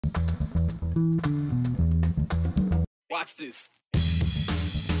Watch this.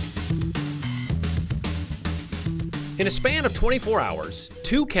 In a span of 24 hours,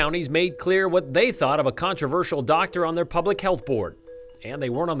 2 counties made clear what they thought of a controversial doctor on their public health board. And they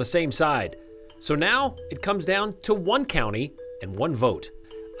weren't on the same side. So now it comes down to 1 county and 1 vote.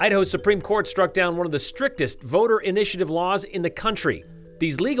 Idaho's Supreme Court struck down one of the strictest voter initiative laws in the country.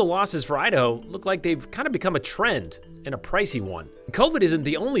 These legal losses for Idaho look like they've kind of become a trend, and a pricey one. COVID isn't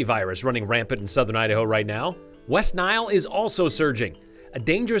the only virus running rampant in southern Idaho right now. West Nile is also surging, a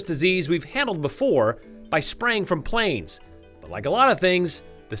dangerous disease we've handled before by spraying from planes. But like a lot of things,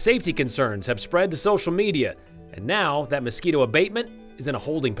 the safety concerns have spread to social media, and now that mosquito abatement is in a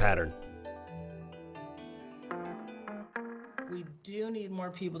holding pattern. We do need more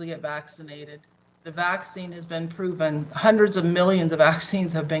people to get vaccinated. The vaccine has been proven. Hundreds of millions of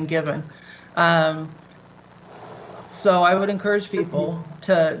vaccines have been given. So I would encourage people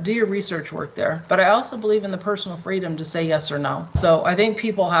to do your research work there. But I also believe in the personal freedom to say yes or no. So I think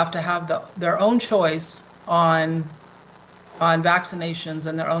people have to have their own choice on vaccinations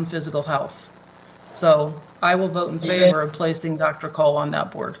and their own physical health. So I will vote in favor of placing Dr. Cole on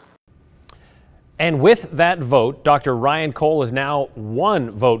that board. And with that vote, Dr. Ryan Cole is now 1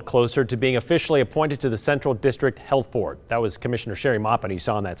 vote closer to being officially appointed to the Central District Health Board. That was Commissioner Sherry Maupin you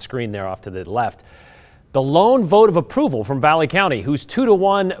saw on that screen there off to the left. The lone vote of approval from Valley County, whose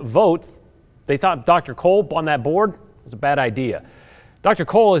 2-to-1 vote, they thought Dr. Cole on that board was a bad idea. Dr.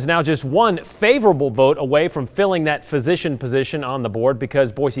 Cole is now just 1 favorable vote away from filling that physician position on the board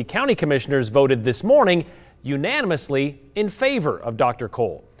because Boise County commissioners voted this morning unanimously in favor of Dr.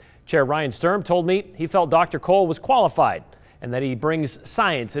 Cole. Chair Ryan Sturm told me he felt Dr. Cole was qualified and that he brings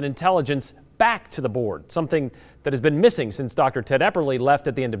science and intelligence back to the board, something that has been missing since Dr. Ted Epperly left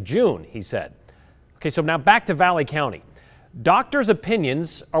at the end of June, he said. Okay, so now back to Valley County. Doctors'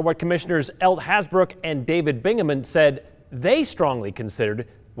 opinions are what Commissioners Elt Hasbrook and David Bingaman said they strongly considered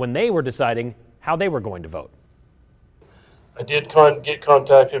when they were deciding how they were going to vote. I did get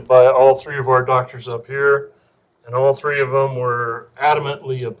contacted by all 3 of our doctors up here, and all 3 of them were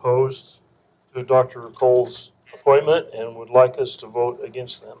adamantly opposed to Dr. Cole's appointment and would like us to vote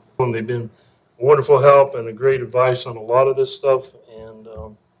against them. And they've been wonderful help and a great advice on a lot of this stuff, and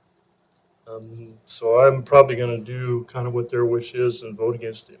so I'm probably going to do kind of what their wish is and vote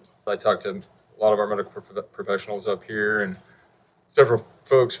against him. I talked to a lot of our medical professionals up here and several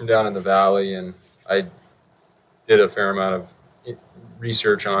folks from down in the valley, and I did a fair amount of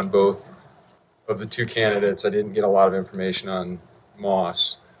research on both of the 2 candidates. I didn't get a lot of information on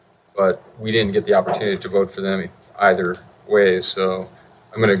Moss, but we didn't get the opportunity to vote for them either way, so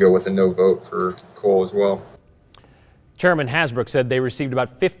I'm going to go with a no vote for Cole as well. Chairman Hasbrook said they received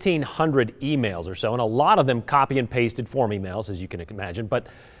about 1,500 emails or so, and a lot of them copy and pasted form emails, as you can imagine, but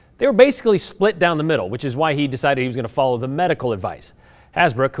they were basically split down the middle, which is why he decided he was going to follow the medical advice.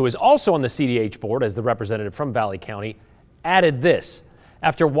 Hasbrook, who is also on the CDH board as the representative from Valley County, added this.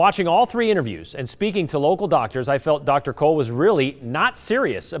 After watching all 3 interviews and speaking to local doctors, I felt Dr. Cole was really not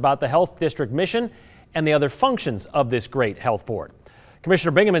serious about the health district mission and the other functions of this great health board.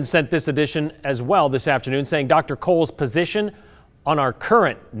 Commissioner Bingaman sent this edition as well this afternoon, saying Dr. Cole's position on our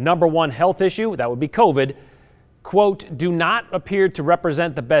current #1 health issue, that would be COVID, quote, do not appear to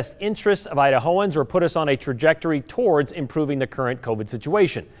represent the best interests of Idahoans or put us on a trajectory towards improving the current COVID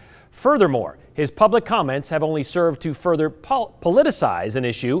situation. Furthermore, his public comments have only served to further politicize an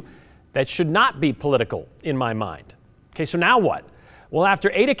issue that should not be political in my mind. Okay, so now what? Well,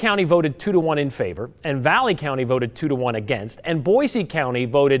 after Ada County voted 2-to-1 in favor, and Valley County voted 2-to-1 against, and Boise County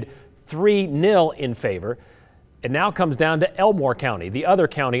voted 3-0 in favor, it now comes down to Elmore County, the other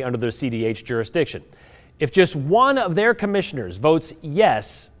county under the CDH jurisdiction. If just 1 of their commissioners votes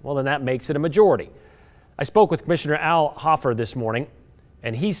yes, well, then that makes it a majority. I spoke with Commissioner Al Hoffer this morning,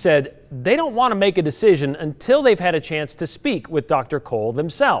 and he said they don't want to make a decision until they've had a chance to speak with Dr. Cole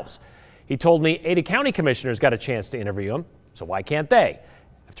themselves. He told me Ada County commissioners got a chance to interview him. So why can't they?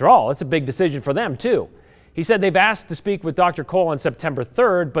 After all, it's a big decision for them, too. He said they've asked to speak with Dr. Cole on September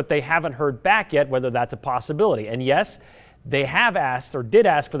 3rd, but they haven't heard back yet whether that's a possibility. And yes, they have asked or did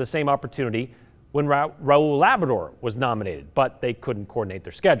ask for the same opportunity when Raul Labrador was nominated, but they couldn't coordinate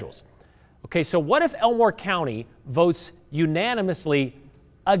their schedules. Okay, so what if Elmore County votes unanimously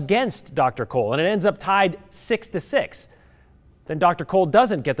against Dr. Cole and it ends up tied 6-6? Then Dr. Cole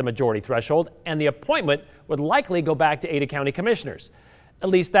doesn't get the majority threshold, and the appointment would likely go back to Ada County commissioners. At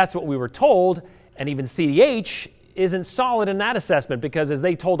least that's what we were told, and even CDH isn't solid in that assessment because, as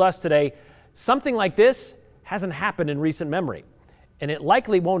they told us today, something like this hasn't happened in recent memory. And it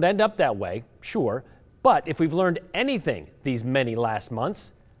likely won't end up that way, sure, but if we've learned anything these many last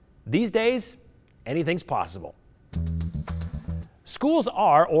months, These days, anything's possible. Schools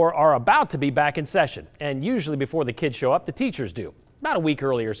are or are about to be back in session, and usually before the kids show up, the teachers do. About a week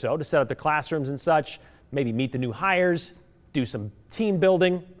early or so to set up the classrooms and such, maybe meet the new hires, do some team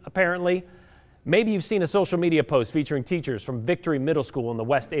building, apparently. Maybe you've seen a social media post featuring teachers from Victory Middle School in the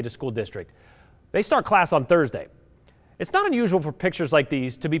West Ada School District. They start class on Thursday. It's not unusual for pictures like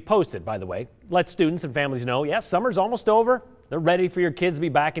these to be posted, by the way. Let students and families know, yes, summer's almost over. They're ready for your kids to be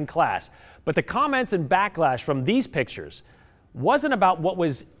back in class. But the comments and backlash from these pictures wasn't about what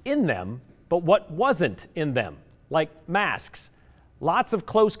was in them, but what wasn't in them, like masks. Lots of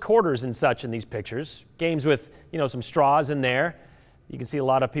close quarters and such in these pictures. Games with, some straws in there. You can see a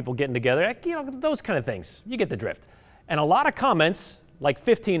lot of people getting together, those kind of things. You get the drift. And a lot of comments, like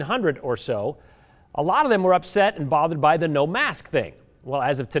 1,500 or so, a lot of them were upset and bothered by the no mask thing. Well,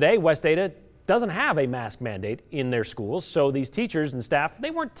 as of today, West Ada doesn't have a mask mandate in their schools, so these teachers and staff, they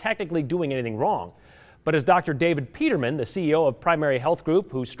weren't technically doing anything wrong. But as Dr. David Peterman, the CEO of Primary Health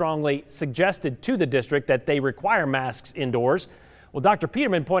Group, who strongly suggested to the district that they require masks indoors, well, Dr.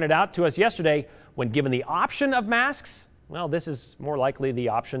 Peterman pointed out to us yesterday, when given the option of masks, well, this is more likely the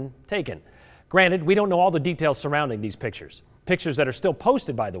option taken. Granted, we don't know all the details surrounding these pictures that are still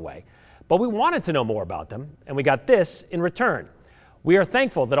posted, by the way, but we wanted to know more about them, and we got this in return. We are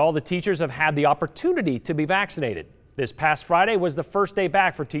thankful that all the teachers have had the opportunity to be vaccinated. This past Friday was the first day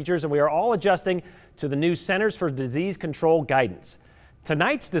back for teachers, and we are all adjusting to the new Centers for Disease Control guidance.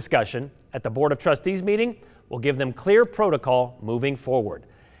 Tonight's discussion at the Board of Trustees meeting will give them clear protocol moving forward.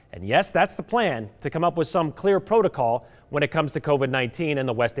 And yes, that's the plan, to come up with some clear protocol when it comes to COVID-19 in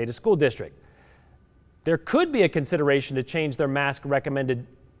the West Ada School District. There could be a consideration to change their mask recommended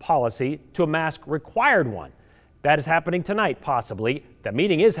policy to a mask required one. That is happening tonight, possibly. That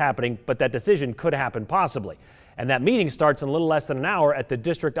meeting is happening, but that decision could happen possibly. And that meeting starts in a little less than an hour at the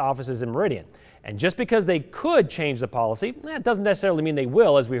district offices in Meridian. And just because they could change the policy, that doesn't necessarily mean they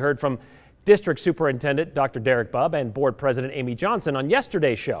will, as we heard from District Superintendent Dr. Derek Bubb and Board President Amy Johnson on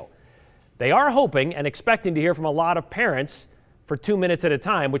yesterday's show. They are hoping and expecting to hear from a lot of parents for 2 minutes at a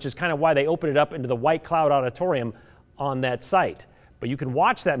time, which is kind of why they opened it up into the White Cloud Auditorium on that site. But you can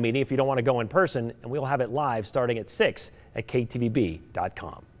watch that meeting if you don't want to go in person, and we'll have it live starting at 6 at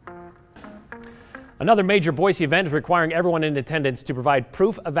ktvb.com. Another major Boise event is requiring everyone in attendance to provide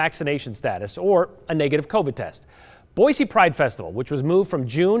proof of vaccination status or a negative COVID test. Boise Pride Festival, which was moved from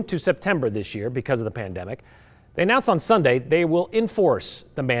June to September this year because of the pandemic, they announced on Sunday they will enforce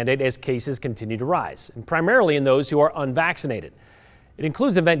the mandate as cases continue to rise, and primarily in those who are unvaccinated. It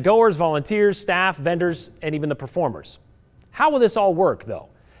includes event goers, volunteers, staff, vendors, and even the performers. How will this all work, though?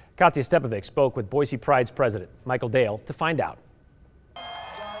 Katya Stepovic spoke with Boise Pride's president, Michael Dale, to find out.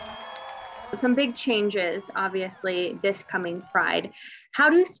 Some big changes, obviously, this coming Pride. How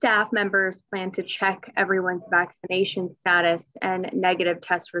do staff members plan to check everyone's vaccination status and negative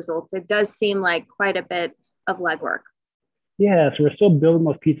test results? It does seem like quite a bit of legwork. Yeah, so we're still building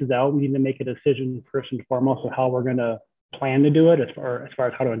those pieces out. We need to make a decision first and foremost of how we're going to plan to do it, as far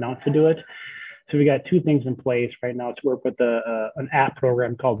as how to announce to do it. So we got two things in place right now to work with an app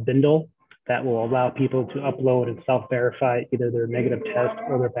program called Bindle that will allow people to upload and self-verify either their negative test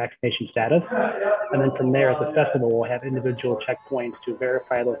or their vaccination status. And then from there, at the festival, we'll have individual checkpoints to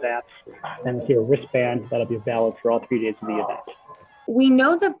verify those apps, and we'll see a wristband that'll be valid for all 3 days of the event. We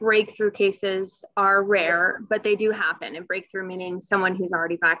know the breakthrough cases are rare, but they do happen. And breakthrough meaning someone who's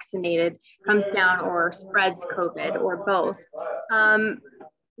already vaccinated comes down or spreads COVID or both.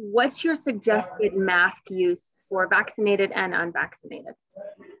 What's your suggested mask use for vaccinated and unvaccinated?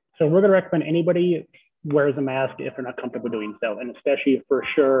 So we're going to recommend anybody wears a mask if they're not comfortable doing so, and especially for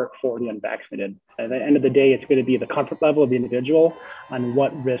sure for the unvaccinated. At the end of the day, it's going to be the comfort level of the individual on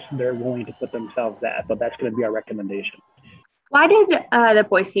what risk they're willing to put themselves at, but that's going to be our recommendation. Why did the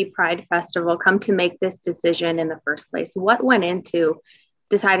Boise Pride Festival come to make this decision in the first place? What went into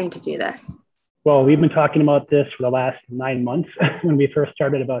deciding to do this? Well, we've been talking about this for the last 9 months when we first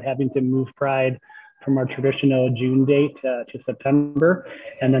started about having to move Pride from our traditional June date to September.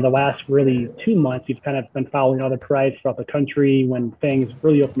 And then the last really 2 months, we've kind of been following other prides throughout the country when things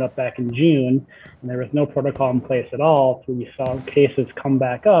really opened up back in June and there was no protocol in place at all. So we saw cases come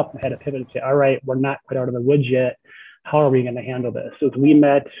back up and had to pivot and say, all right, we're not quite out of the woods yet. How are we going to handle this? So we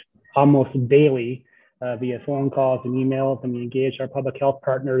met almost daily via phone calls and emails, and we engaged our public health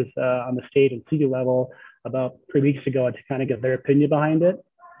partners on the state and city level about 3 weeks ago to kind of get their opinion behind it.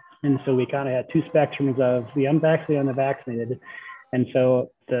 And so we kind of had two spectrums of the unvaccinated and the vaccinated. And so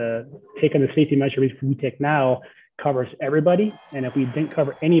the take on the safety measures we take now covers everybody. And if we didn't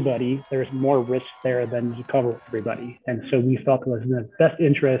cover anybody, there's more risk there than to cover everybody. And so we felt it was in the best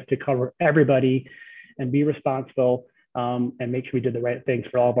interest to cover everybody and be responsible and make sure we did the right things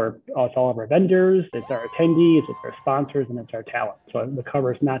for all of our vendors, it's our attendees, it's our sponsors, and it's our talent. So the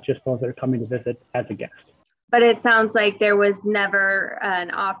cover is not just those that are coming to visit as a guest. But it sounds like there was never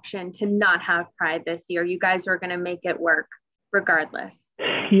an option to not have Pride this year. You guys were going to make it work regardless.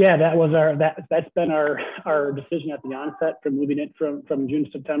 Yeah, that's been our decision at the onset from moving it from June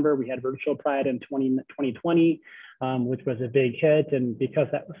to September. We had virtual Pride in 2020, which was a big hit. And because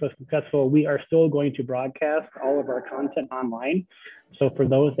that was so successful, we are still going to broadcast all of our content online. So for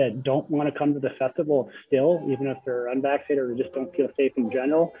those that don't want to come to the festival still, even if they're unvaccinated or just don't feel safe in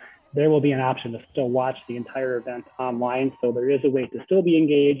general, there will be an option to still watch the entire event online. So there is a way to still be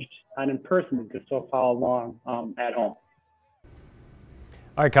engaged, and in person, you can still follow along at home.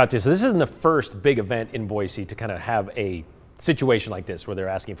 All right, Katya, so this isn't the first big event in Boise to kind of have a situation like this where they're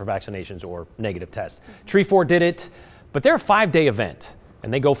asking for vaccinations or negative tests. Tree4 did it, but they're a 5-day event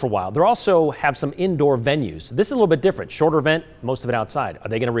and they go for a while. They also have some indoor venues. This is a little bit different. Shorter event, most of it outside. Are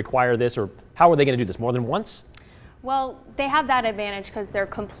they going to require this, or how are they going to do this? More than once? Well, they have that advantage because they're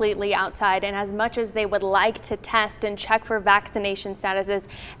completely outside, and as much as they would like to test and check for vaccination statuses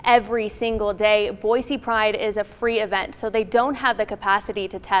every single day, Boise Pride is a free event, so they don't have the capacity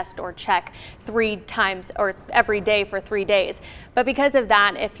to test or check 3 times or every day for 3 days. But because of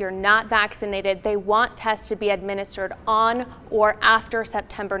that, if you're not vaccinated, they want tests to be administered on or after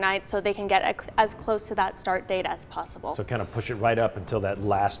September 9th so they can get as close to that start date as possible. So kind of push it right up until that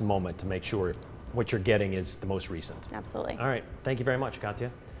last moment to make sure what you're getting is the most recent. Absolutely. All right. Thank you very much, Katya.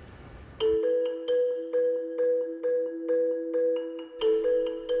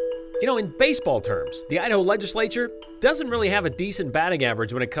 You know, in baseball terms, the Idaho legislature doesn't really have a decent batting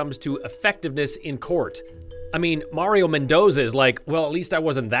average when it comes to effectiveness in court. I mean, Mario Mendoza is like, well, at least I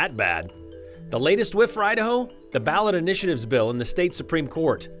wasn't that bad. The latest whiff for Idaho? The ballot initiatives bill in the state Supreme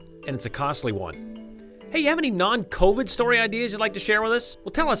Court. And it's a costly one. Hey, you have any non-COVID story ideas you'd like to share with us?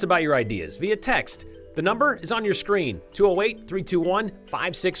 Well, tell us about your ideas via text. The number is on your screen,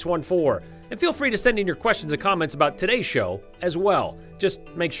 208-321-5614. And feel free to send in your questions and comments about today's show as well. Just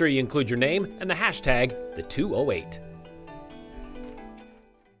make sure you include your name and the hashtag, the 208.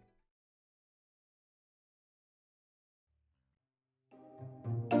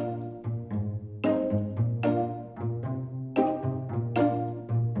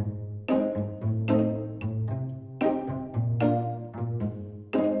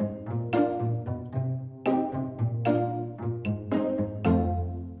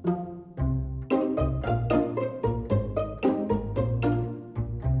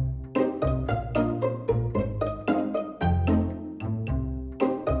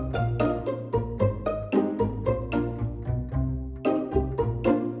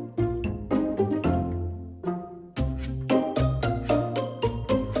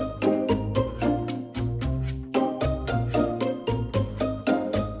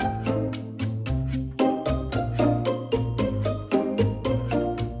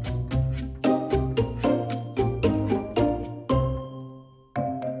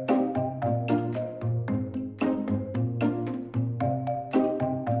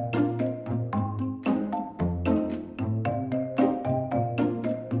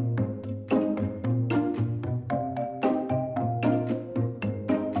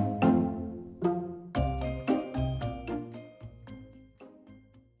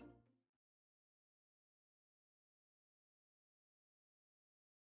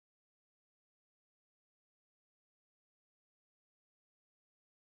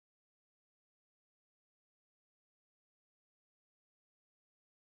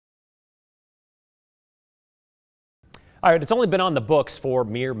 All right, it's only been on the books for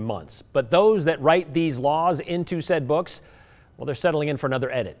mere months, but those that write these laws into said books, well, they're settling in for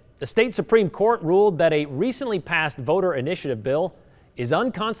another edit. The state Supreme Court ruled that a recently passed voter initiative bill is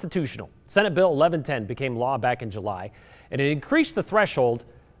unconstitutional. Senate Bill 1110 became law back in July, and it increased the threshold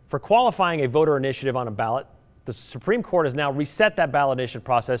for qualifying a voter initiative on a ballot. The Supreme Court has now reset that ballot initiative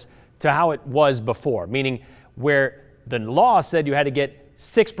process to how it was before, meaning where the law said you had to get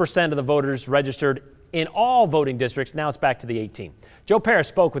 6% of the voters registered in all voting districts. Now it's back to the 18. Joe Paris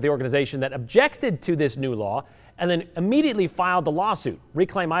spoke with the organization that objected to this new law and then immediately filed the lawsuit,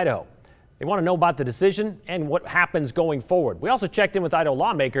 Reclaim Idaho. They want to know about the decision and what happens going forward. We also checked in with Idaho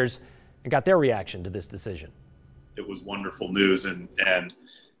lawmakers and got their reaction to this decision. It was wonderful news, and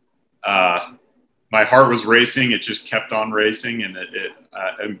my heart was racing. It just kept on racing, and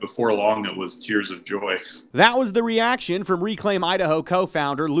and before long, it was tears of joy. That was the reaction from Reclaim Idaho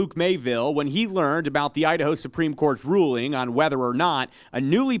co-founder Luke Mayville when he learned about the Idaho Supreme Court's ruling on whether or not a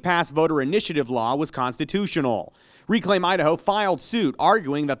newly passed voter initiative law was constitutional. Reclaim Idaho filed suit,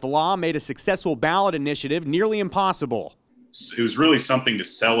 arguing that the law made a successful ballot initiative nearly impossible. It was really something to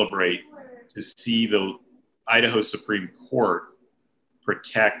celebrate, to see the Idaho Supreme Court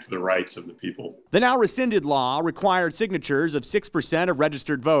protect the rights of the people. The now rescinded law required signatures of 6% of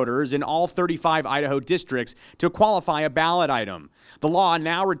registered voters in all 35 Idaho districts to qualify a ballot item. The law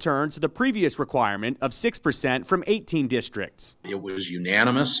now returns to the previous requirement of 6% from 18 districts. It was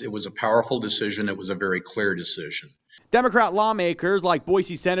unanimous. It was a powerful decision. It was a very clear decision. Democrat lawmakers like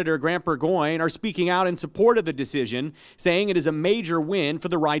Boise Senator Grant Burgoyne are speaking out in support of the decision, saying it is a major win for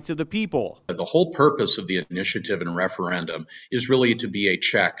the rights of the people. The whole purpose of the initiative and referendum is really to be a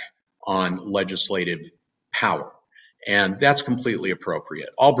check on legislative power, and that's completely appropriate.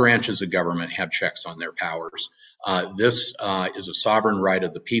 All branches of government have checks on their powers. This is a sovereign right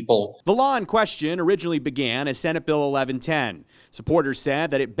of the people. The law in question originally began as Senate Bill 1110. Supporters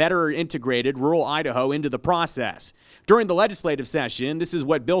said that it better integrated rural Idaho into the process. During the legislative session, this is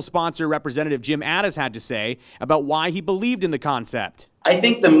what bill sponsor Representative Jim Addis had to say about why he believed in the concept. I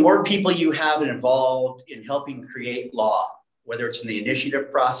think the more people you have involved in helping create law, whether it's in the initiative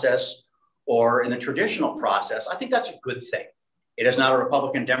process or in the traditional process, I think that's a good thing. It is not a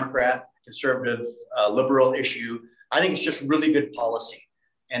Republican, Democrat, conservative, liberal issue. I think it's just really good policy.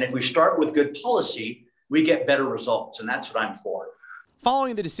 And if we start with good policy, we get better results, and that's what I'm for.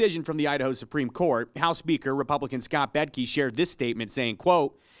 Following the decision from the Idaho Supreme Court, House Speaker Republican Scott Bedke shared this statement saying,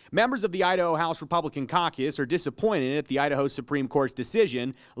 quote, "Members of the Idaho House Republican Caucus are disappointed at the Idaho Supreme Court's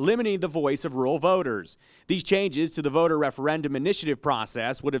decision limiting the voice of rural voters. These changes to the voter referendum initiative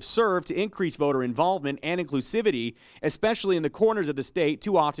process would have served to increase voter involvement and inclusivity, especially in the corners of the state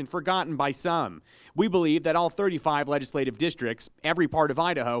too often forgotten by some. We believe that all 35 legislative districts, every part of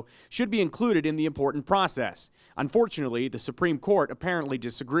Idaho, should be included in the important process. Unfortunately, the Supreme Court apparently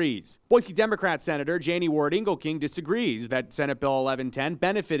disagrees." Boise Democrat Senator Janie Ward-Engelking disagrees that Senate Bill 1110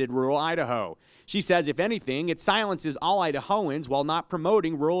 benefited rural Idaho. She says, if anything, it silences all Idahoans while not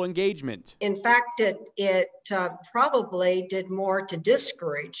promoting rural engagement. In fact, it probably did more to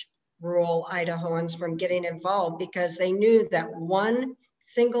discourage rural Idahoans from getting involved because they knew that one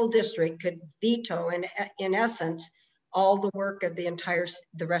single district could veto, in essence, all the work of the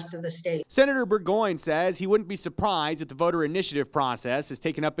rest of the state. Senator Burgoyne says he wouldn't be surprised if the voter initiative process is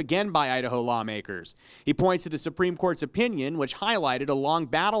taken up again by Idaho lawmakers. He points to the Supreme Court's opinion, which highlighted a long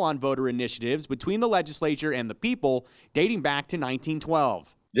battle on voter initiatives between the legislature and the people dating back to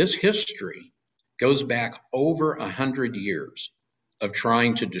 1912. This history goes back over 100 years of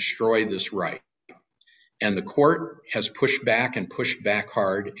trying to destroy this right. And the court has pushed back and pushed back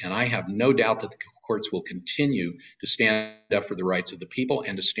hard, and I have no doubt that the courts will continue to stand up for the rights of the people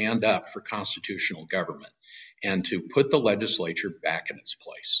and to stand up for constitutional government and to put the legislature back in its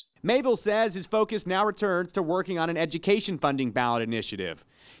place. Mayville says his focus now returns to working on an education funding ballot initiative.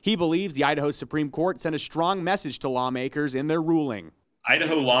 He believes the Idaho Supreme Court sent a strong message to lawmakers in their ruling.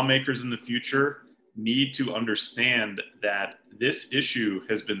 Idaho lawmakers in the future need to understand that this issue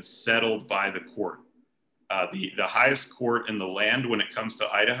has been settled by the court. The highest court in the land when it comes to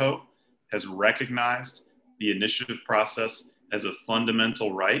Idaho has recognized the initiative process as a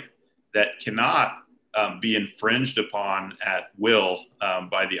fundamental right that cannot be infringed upon at will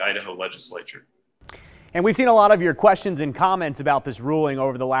by the Idaho legislature. And we've seen a lot of your questions and comments about this ruling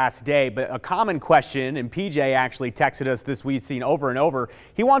over the last day, but a common question, and PJ actually texted us this we've seen over and over,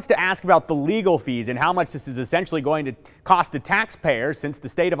 he wants to ask about the legal fees and how much this is essentially going to cost the taxpayers. Since the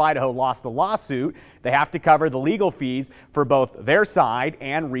state of Idaho lost the lawsuit, they have to cover the legal fees for both their side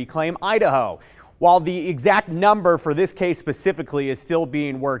and Reclaim Idaho. While the exact number for this case specifically is still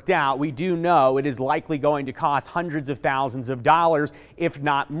being worked out, we do know it is likely going to cost hundreds of thousands of dollars, if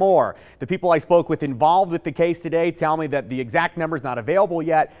not more. The people I spoke with involved with the case today tell me that the exact number is not available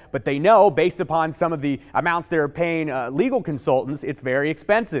yet, but they know, based upon some of the amounts they're paying legal consultants, it's very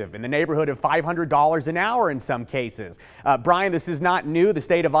expensive, in the neighborhood of $500 an hour in some cases. Brian, this is not new. The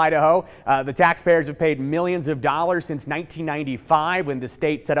state of Idaho, the taxpayers have paid millions of dollars since 1995 when the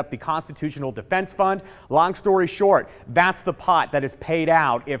state set up the Constitutional Defense Fund. Long story short, that's the pot that is paid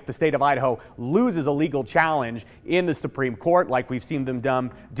out if the state of Idaho loses a legal challenge in the Supreme Court, like we've seen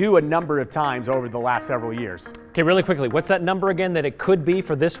them do a number of times over the last several years. Okay, really quickly, what's that number again that it could be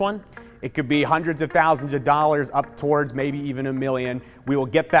for this one? It could be hundreds of thousands of dollars up towards maybe even $1 million. We will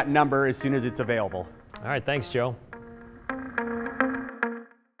get that number as soon as it's available. All right, thanks, Joe.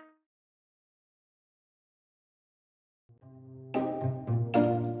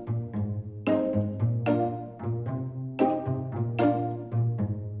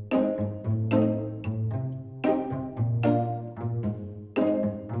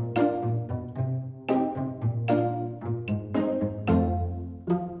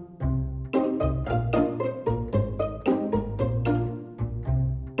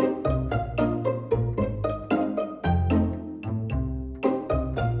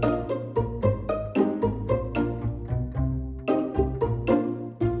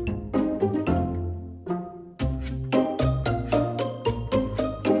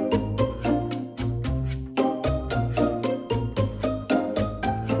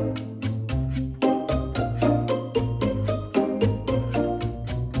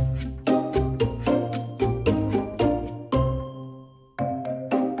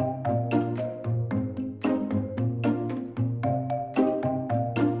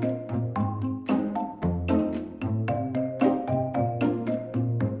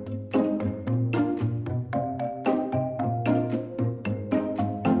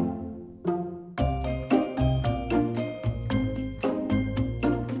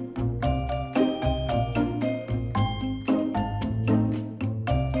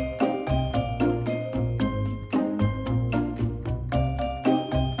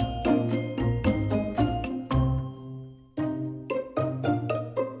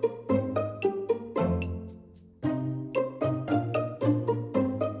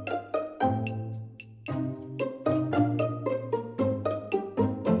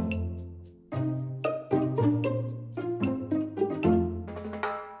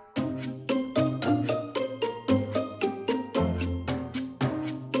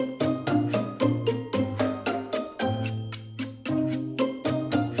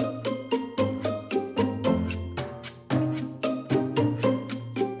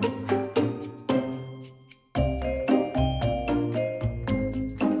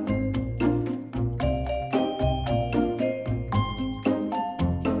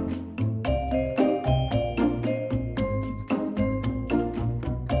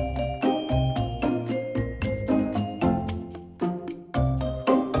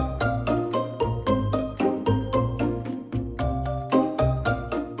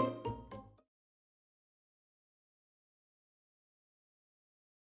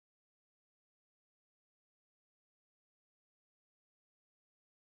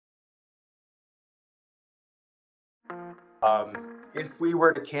 If we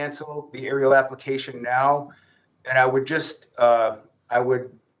were to cancel the aerial application now, and I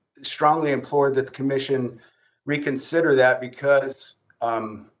would strongly implore that the commission reconsider that, because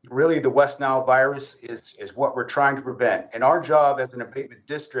really the West Nile virus is what we're trying to prevent. And our job as an abatement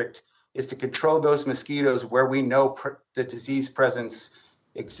district is to control those mosquitoes where we know the disease presence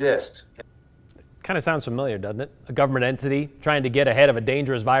exists. Kind of sounds familiar, doesn't it? A government entity trying to get ahead of a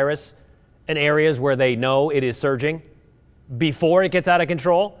dangerous virus in areas where they know it is surging before it gets out of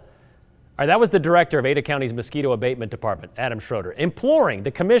control. All right, that was the director of Ada County's Mosquito Abatement Department, Adam Schroeder, imploring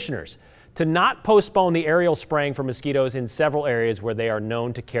the commissioners to not postpone the aerial spraying for mosquitoes in several areas where they are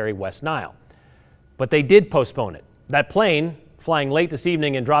known to carry West Nile. But they did postpone it. That plane flying late this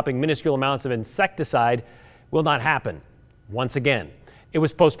evening and dropping minuscule amounts of insecticide will not happen once again. It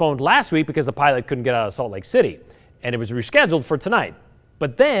was postponed last week because the pilot couldn't get out of Salt Lake City, and it was rescheduled for tonight.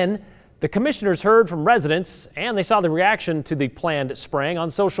 But then the commissioners heard from residents and they saw the reaction to the planned spraying on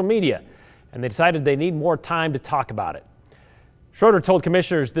social media, and they decided they need more time to talk about it. Schroeder told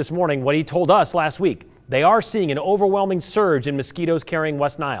commissioners this morning what he told us last week. They are seeing an overwhelming surge in mosquitoes carrying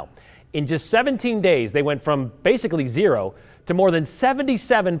West Nile. In just 17 days, they went from basically zero to more than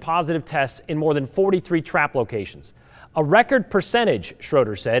 77 positive tests in more than 43 trap locations. A record percentage,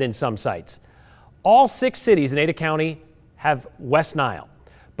 Schroeder said, in some sites. All 6 cities in Ada County have West Nile.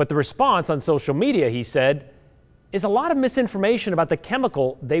 But the response on social media, he said, is a lot of misinformation about the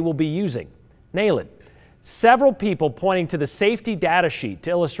chemical they will be using. Nail it. Several people pointing to the safety data sheet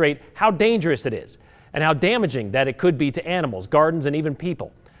to illustrate how dangerous it is and how damaging that it could be to animals, gardens, and even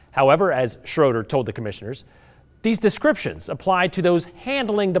people. However, as Schroeder told the commissioners, these descriptions apply to those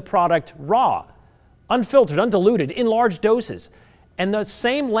handling the product raw, unfiltered, undiluted, in large doses. And the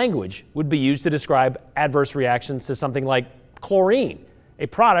same language would be used to describe adverse reactions to something like chlorine, a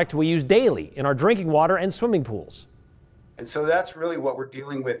product we use daily in our drinking water and swimming pools. And so that's really what we're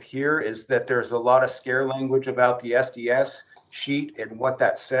dealing with here, is that there's a lot of scare language about the SDS sheet and what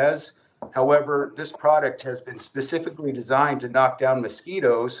that says. However, this product has been specifically designed to knock down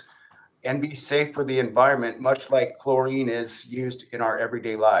mosquitoes and be safe for the environment, much like chlorine is used in our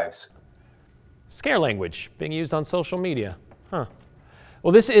everyday lives. Scare language being used on social media. Huh.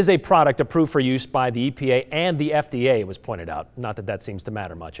 Well, this is a product approved for use by the EPA and the FDA, it was pointed out. Not that that seems to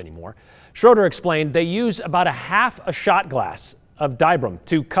matter much anymore. Schroeder explained they use about a half a shot glass of dibrom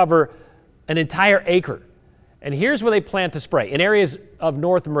to cover an entire acre. And here's where they plan to spray, in areas of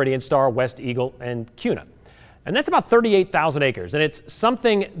North Meridian, Star, West Eagle, and Cuna. And that's about 38,000 acres. And it's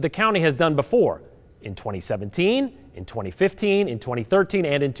something the county has done before, in 2017, in 2015, in 2013,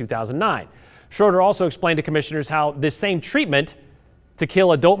 and in 2009. Schroeder also explained to commissioners how this same treatment to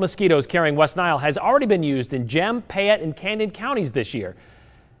kill adult mosquitoes carrying West Nile has already been used in Gem, Payette, and Canyon counties this year,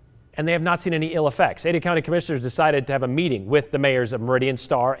 and they have not seen any ill effects. Ada County commissioners decided to have a meeting with the mayors of Meridian,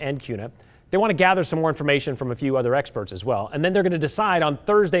 Star, and Cuna. They want to gather some more information from a few other experts as well, and then they're going to decide on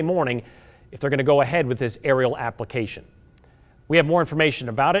Thursday morning if they're going to go ahead with this aerial application. We have more information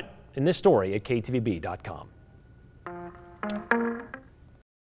about it in this story at ktvb.com.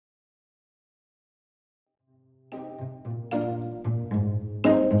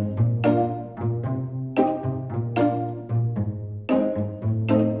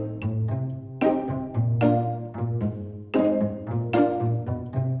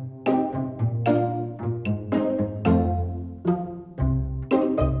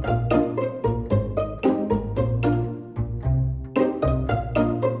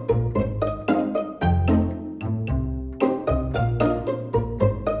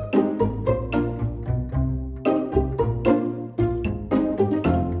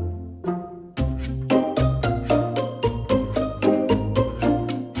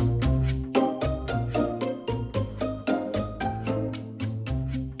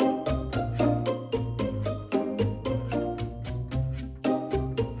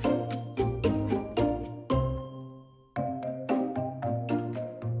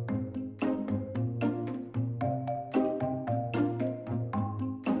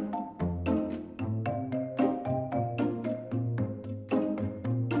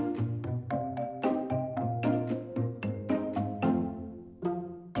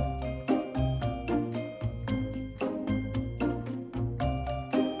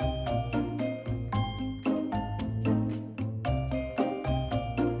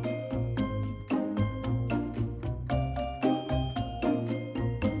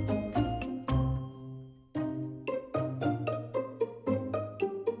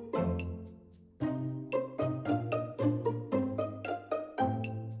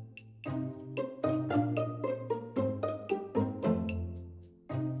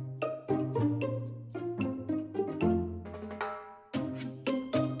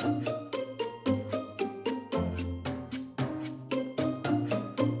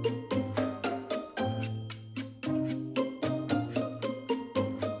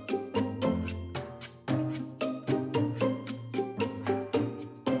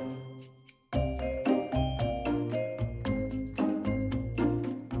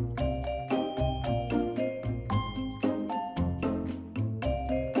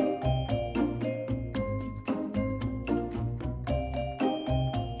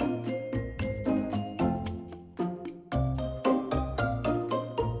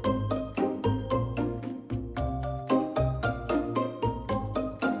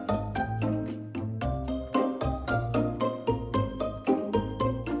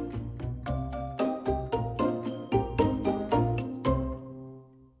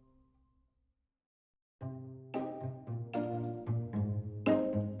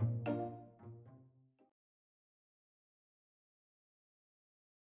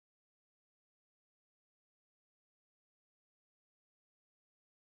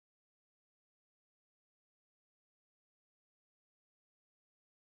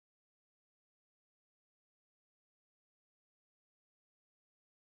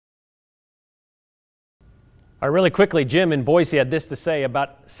 All right, really quickly, Jim in Boise had this to say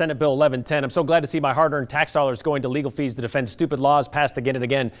about Senate Bill 1110. I'm so glad to see my hard-earned tax dollars going to legal fees to defend stupid laws passed again and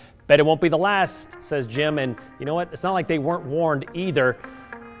again. Bet it won't be the last, says Jim. And you know what? It's not like they weren't warned either.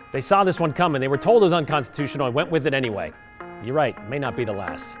 They saw this one coming. They were told it was unconstitutional and went with it anyway. You're right. It may not be the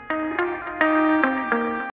last.